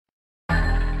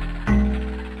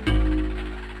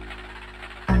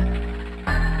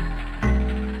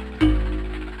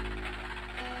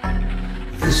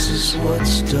is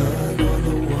what's done on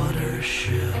the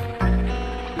watership.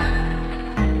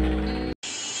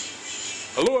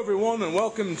 Hello everyone and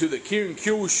welcome to the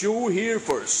KEOGH show here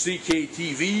for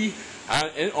CKTV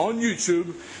on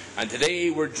YouTube, and today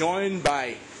we're joined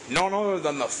by none other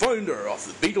than the founder of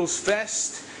the Beatles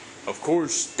Fest, of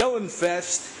course Dylan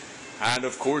Fest, and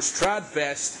of course Trad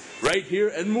Fest right here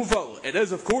in Moville. It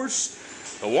is of course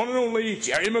the one and only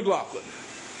Gerry McLaughlin.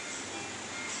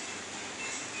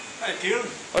 Hi Kieran.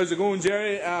 How's it going,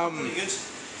 Gerry? Pretty good.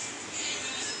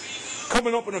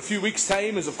 Coming up in a few weeks'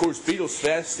 time is of course Beatles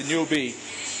Fest, and you'll be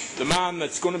the man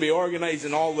that's going to be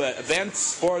organising all the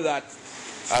events for that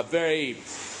very,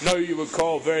 now you would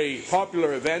call, very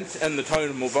popular event in the town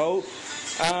of Moville.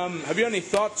 Have you any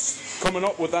thoughts coming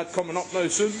up with that coming up now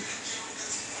soon?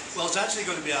 Well, it's actually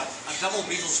going to be a double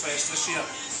Beatles Fest this year.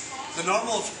 The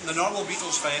normal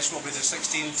Beatles Fest will be the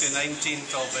 16th to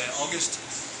 19th of August,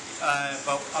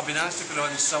 but I've been asked to put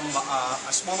on a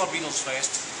smaller Beatles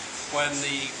Fest when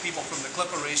the people from the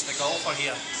Clipper race the golf are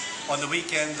here on the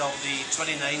weekend of the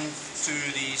 29th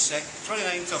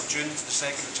of June to the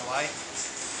 2nd of July.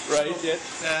 Right, so, yeah.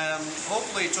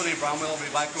 Hopefully Tony Bramwell will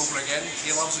be back over again. He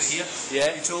loves it here.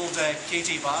 Yeah. He told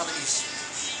KTV that his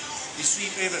three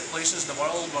favourite places in the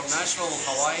world were Nashville,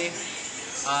 Hawaii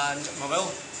and Moville.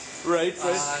 Right.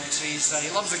 And he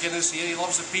loves the Guinness here, he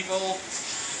loves the people,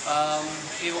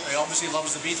 he obviously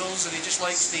loves the Beatles, and he just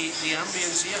likes the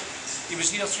ambience here. He was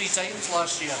here 3 times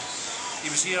last year. He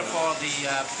was here for the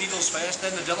Beatles Fest,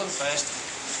 then the Dylan Fest,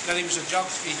 then he was a judge.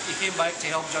 He came back to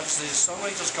help judge the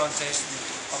Songwriters Contest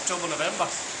in October, November.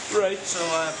 Right. So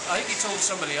I think he told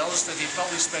somebody else that he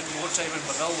probably spent more time in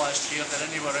Moville last year than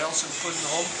anywhere else, including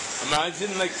home.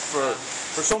 Imagine, like,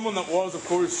 for someone that was, of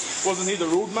course, wasn't he the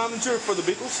road manager for the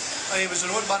Beatles? He was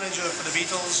the road manager for the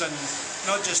Beatles, and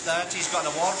not just that, he's got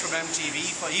an award from MTV.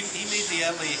 He made the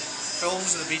early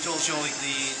films of the Beatles, you know, like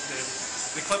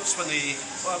the clips when they,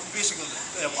 well, basically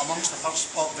amongst the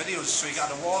first pop videos, so he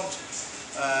got an award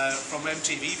from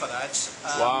MTV for that.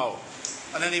 Wow.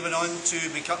 And then he went on to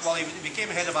become, well, he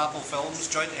became head of Apple Films,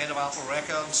 joint head of Apple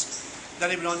Records. Then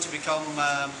he went on to become,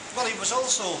 well, he was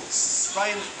also,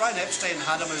 Brian Epstein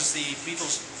had him as the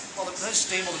Beatles, well, his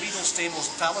stable, the Beatles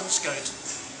stable's talent scout.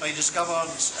 He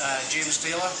discovered James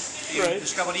Taylor, he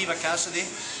discovered Eva Cassidy,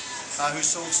 who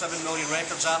sold 7 million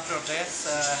records after her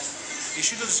death. He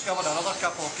should have discovered another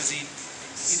couple, because he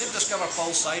did discover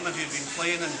Paul Simon, who'd been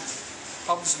playing in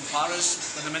pubs in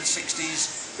Paris in the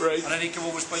mid-60s. Right. And then he came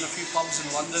over and played a few pubs in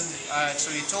London.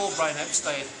 So he told Brian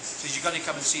Epstein, says, you've got to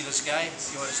come and see this guy.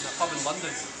 You know, it's in a pub in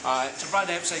London. So Brian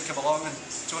Epstein came along, and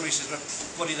Tony says,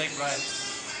 what do you think, Brian?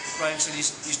 Brian said,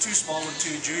 he's too small and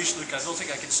too Jewish, look, I don't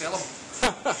think I can sell him.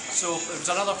 So it was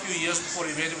another few years before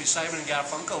he made it with Simon and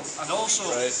Garfunkel. And also,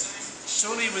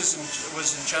 Tony was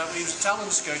in charge, he was a talent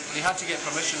scout, but he had to get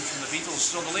permission from the Beatles.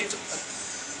 So in the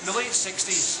late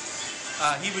 60s,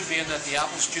 he would be in at the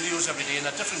Apple studios every day, and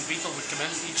a different Beatle would come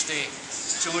in each day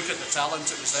to look at the talent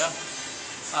that was there.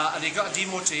 And he got a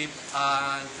demo tape,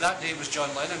 and that day was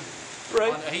John Lennon. Right.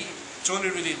 And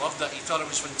Tony really loved it. He thought it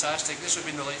was fantastic. This would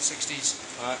be in the late 60s.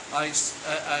 And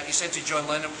he said to John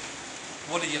Lennon,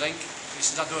 what do you think? He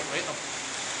said, I don't rate them.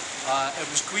 It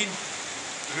was Queen,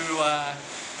 who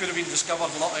could have been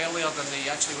discovered a lot earlier than they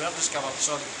actually were discovered.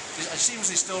 So it seems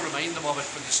they still remind them of it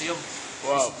when they see him.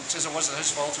 Wow. He says it wasn't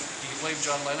his fault. You can blame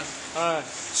John Lennon.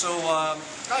 So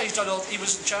he's done all. He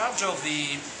was in charge of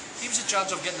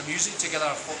getting the music together.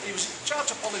 He was in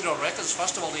charge of Polydor Records.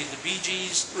 First of all, they had the Bee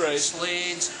Gees, the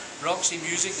Slades, Roxy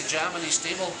Music, the Jam in his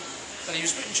stable. And he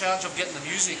was put in charge of getting the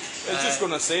music. I was just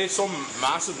going to say, some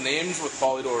massive names with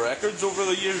Polydor Records over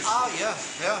the years. Yeah.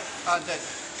 And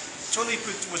Tony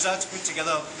was out to put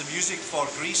together the music for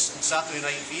Grease and Saturday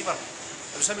Night Fever.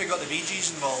 It was him who got the Bee Gees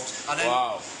involved. And then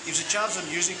he was in charge of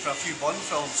music for a few Bond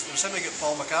films. It was him who got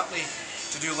Paul McCartney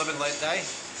to do Live and Let Die.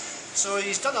 So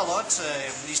he's done a lot.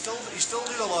 He's still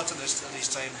doing a lot in his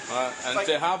time. And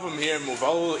to have him here in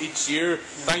Moville each year,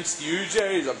 thanks to you,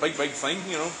 Gerry, is a big thing,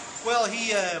 you know. Well,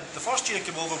 the first year he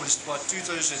came over was,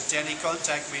 2010. He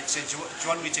contacted me and said, do you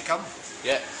want me to come?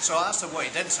 Yeah. So I asked him what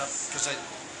he did, because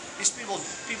these people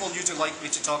usually like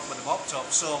me to talk with them up top.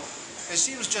 So it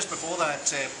seems just before that,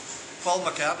 Paul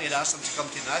McCartney had asked him to come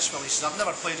to Nashville. He said, I've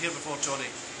never played here before, Tony.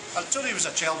 And Tony was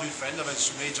a childhood friend of his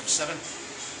from the age of 7.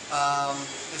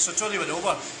 And so Tony went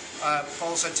over.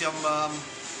 Paul said to him,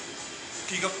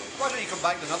 why don't you come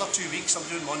back in another 2 weeks? I'm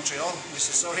doing Montreal. And he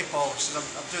said, sorry, Paul. He says,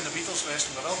 I'm doing the Beatles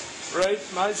Fest in Moville. Right,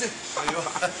 imagine.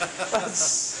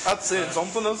 That's saying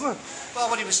something, isn't it? Well,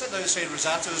 when he was sitting outside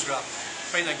Rosatoe's got a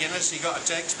pint of Guinness, he got a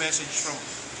text message from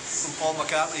Paul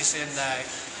McCartney saying,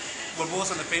 were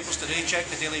both in the papers today.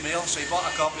 Checked the Daily Mail, so he bought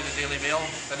a copy of the Daily Mail,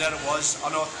 and there it was,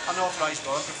 unauthorised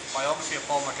biography of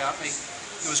Paul McCartney.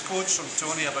 There was quotes from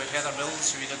Tony about Heather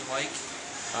Mills, who he didn't like.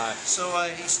 So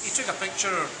he took a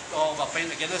picture of a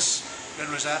pint of Guinness in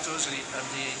Rosatoe's, and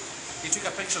he took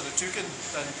a picture of the toucan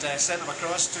and sent him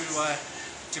across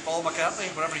to Paul McCartney,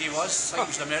 wherever he was. I think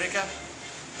it was in America.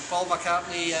 And Paul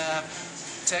McCartney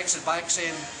texted back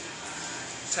saying,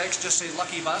 just say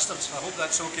lucky bastards. I hope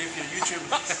that's okay for your YouTube.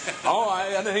 Oh,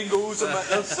 anything goes in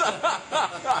this.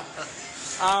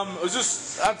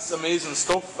 That's amazing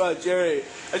stuff, Gerry.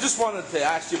 I just wanted to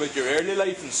ask you about your early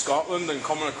life in Scotland and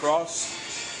coming across.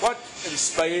 What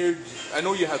inspired, I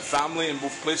know you had family in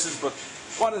both places, but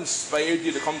what inspired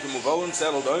you to come to Moville and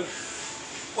settle down?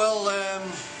 Well,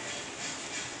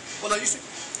 I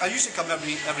used to come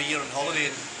every year on holiday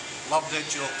and loved it,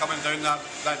 coming down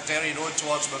that Derry road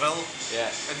towards Moville. Yeah.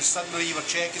 And suddenly you were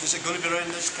checking, is it going to be around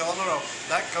this corner or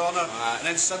that corner? And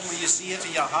then suddenly you see it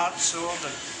and your heart soared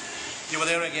and you were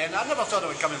there again. I never thought I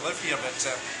would come and live here, but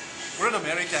we're in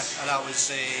America and I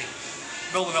was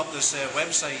building up this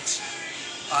website,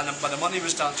 and when the money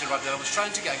was starting to run down, I was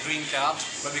trying to get a green card,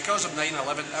 but because of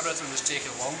 9/11 everything was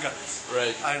taking longer.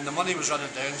 Right. And the money was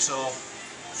running down, so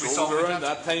we thought around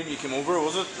that time you came over,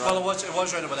 was it? Well, it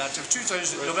was around about that time.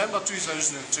 November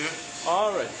 2002.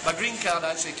 All right. My green card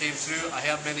actually came through, I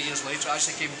heard many years later, it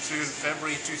actually came through in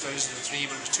February 2003,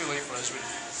 but it was too late for us.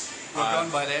 We were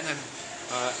gone by then. And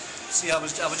see, I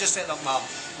was just setting up my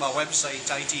website,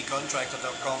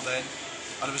 itcontractor.com then,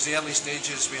 and it was the early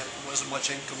stages. Wasn't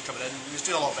much income coming in. We're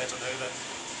still a lot better now then.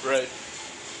 Right.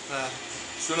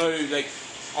 So now, like,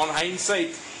 on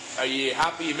hindsight, are you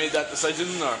happy you made that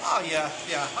decision? Or? Oh yeah.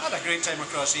 I had a great time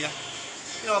across here.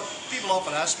 You know, people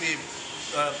often ask me,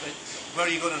 where are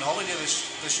you going on holiday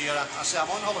this year? I say,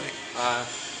 I'm on holiday.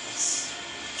 It's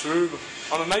true.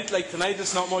 On a night like tonight,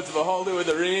 it's not much of a holiday with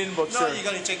the rain, but no, you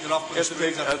got to take it off with the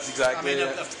spring. That's exactly. I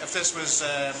mean, if this was,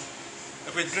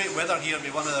 if we had great weather here, it'd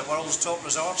be one of the world's top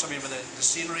resorts. I mean, with the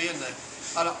scenery and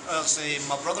I'll say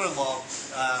my brother-in-law,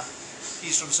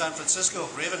 he's from San Francisco,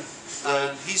 Raven,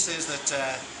 and he says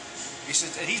that. He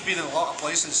said he's been in a lot of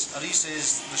places, and he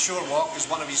says the shore walk is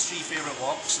one of his 3 favourite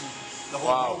walks in the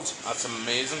whole world. That's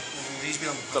amazing. He's been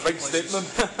it's a big statement.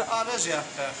 Oh, it is, yeah.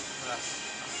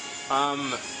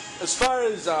 As far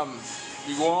as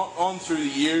you go on through the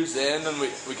years then, and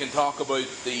we can talk about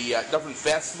the different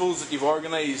festivals that you've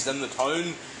organised in the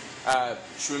town.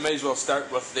 So we may as well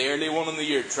start with the early one in the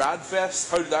year, Trad Fest.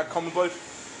 How did that come about?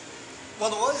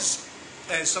 Well, it was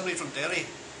somebody from Derry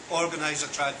organised a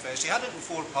Trad Fest. He had it in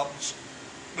 4 pubs,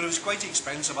 but it was quite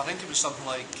expensive. I think it was something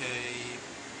like the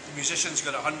musicians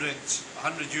got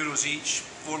 €100 each,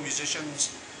 4 musicians,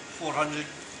 400.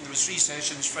 There was 3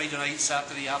 sessions, Friday night,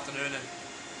 Saturday afternoon,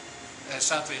 and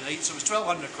Saturday night. So it was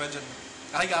 £1,200, and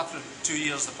I think after 2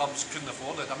 years the pubs couldn't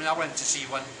afford it. I mean, I went to see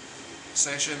one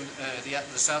session,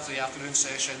 the Saturday afternoon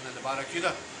session in the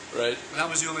Barracuda. Right. And I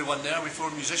was the only one there with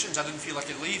 4 musicians. I didn't feel I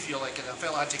could leave. I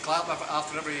felt I had to clap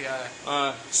after every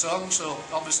song. So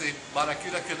obviously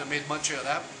Barracuda couldn't have made much out of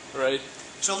that. Right.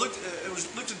 So it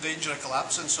looked in danger of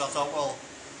collapsing. So I thought, well,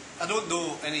 I don't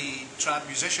know any trad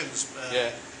musicians.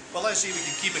 Well, let's see if we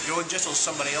can keep it going just till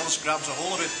somebody else grabs a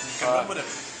hold of it and can run with it.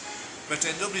 But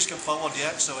nobody's come forward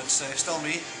yet, so it's still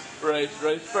me. Right.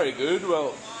 Very good.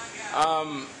 Well,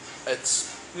 it's.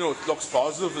 It looks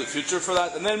positive for the future for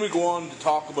that. And then we go on to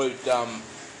talk about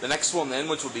the next one then,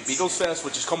 which will be Beatles Fest,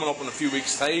 which is coming up in a few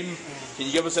weeks' time. Can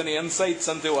you give us any insights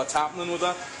into what's happening with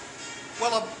that?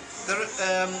 Well,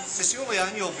 it's the only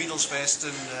annual Beatles Fest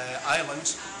in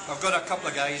Ireland. I've got a couple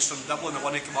of guys from Dublin that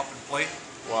want to come up and play.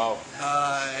 Wow.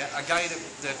 A guy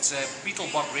that's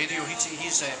Beatlebug Radio,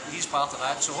 he's part of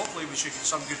that, so hopefully we should get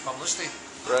some good publicity.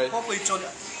 Right. Hopefully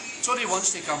Tony wants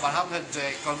to come, but I haven't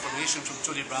had confirmation from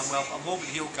Tony Bramwell. I'm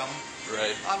hoping he'll come.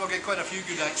 Right. And we'll get quite a few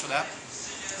good acts for that.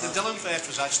 The Dylan Fest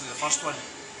was actually the first one.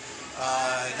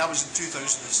 That was in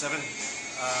 2007.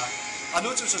 I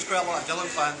noticed there's quite a lot of Dylan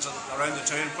fans around the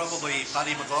town. Probably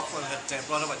Paddy McLaughlin had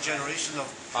brought up a generation of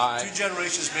 2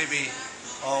 generations maybe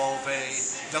of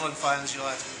Dylan fans.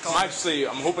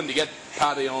 I'm hoping to get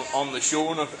Paddy on the show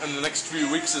in the next few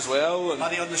weeks as well. And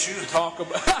Paddy on the show. Talk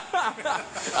about.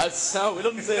 No, we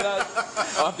didn't say that.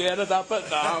 I'll have to edit that bit.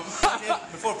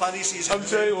 Before Paddy sees him. I'm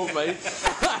sure he won't mind.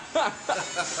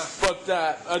 But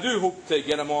I do hope to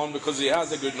get him on because he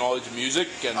has a good knowledge of music,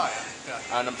 and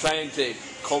I'm trying to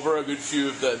cover a good few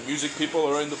of the music people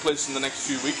around the place in the next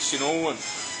few weeks, And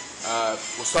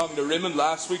was talking to Raymond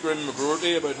last week, Raymond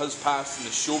McGroarty, about his past in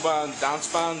the show band,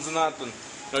 dance bands and that, and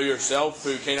now yourself,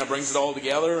 who kind of brings it all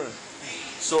together. And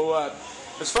so,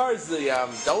 as far as the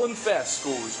Dylan Fest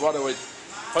goes, what about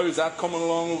How's that coming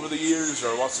along over the years,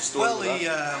 or what's the story? Well,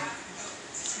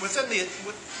 with that?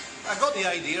 I got the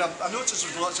idea. I noticed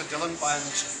there's lots of Dylan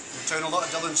bands in town, a lot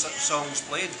of Dylan songs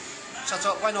played. So I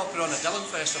thought, why not put on a Dylan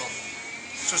festival?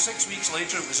 So 6 weeks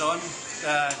later it was on.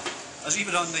 I was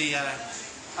even on the...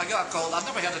 I got a call. I'd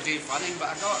never heard of Dave Fanning,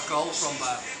 but I got a call from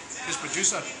his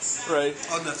producer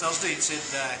on the Thursday. It said,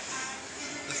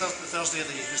 the Thursday of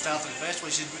the start of the festival,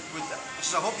 he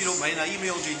said, I hope you don't mind. I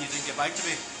emailed you and you didn't get back to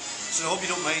me. So I hope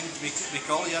you don't mind me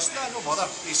calling you. I said, no bother.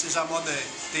 He says, I'm on the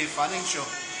Dave Fanning show.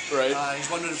 Right. He's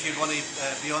wondering if you'd want to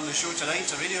be on the show tonight.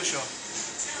 It's a radio show.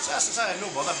 So I said, no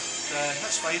bother.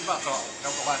 That's fine, but I thought,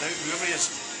 I'll go lad out, whoever he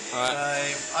is.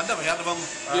 I'd never heard of him.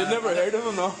 You'd never heard of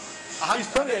him, though? He's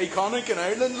pretty iconic in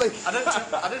Ireland, like. I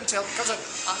didn't tell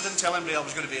anybody I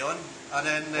was going to be on, and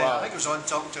then I think I was on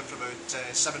talking to him for about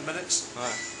 7 minutes.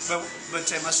 But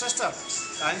my sister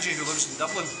Angie, who lives in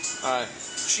Dublin,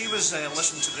 she was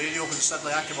listening to the radio when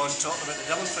suddenly I came on talking about the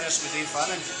Dylan Fest with Dave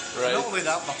Fanning. Right. And not only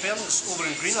that, my parents over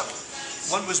in Greenock,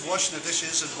 one was washing the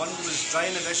dishes and one was drying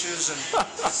the dishes,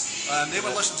 and they were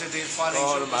listening to Dave Fanning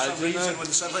for some reason when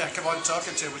suddenly I came on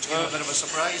talking to him, which gave a bit of a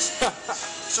surprise.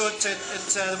 So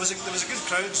there was a good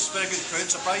crowd, very good crowd,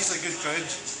 surprisingly good crowd.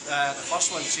 The first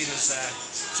one seen as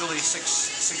it's only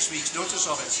six weeks notice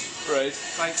of it. Right.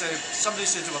 In fact, somebody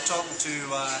said they were talking to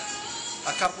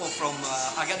a couple from,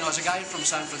 there's a guy from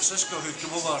San Francisco who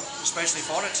came over especially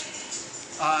for it.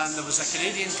 And there was a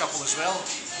Canadian couple as well,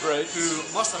 who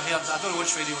must have heard, I don't know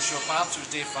which radio show, perhaps it was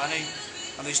Dave Fanning,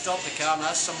 and they stopped the car and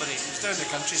asked somebody, it was down the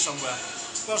country somewhere,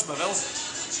 where's my bill?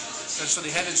 And so they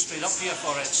headed straight up here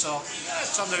for it, so yeah, it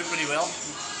turned out pretty well.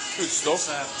 Good stuff.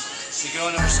 It's been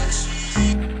going ever since.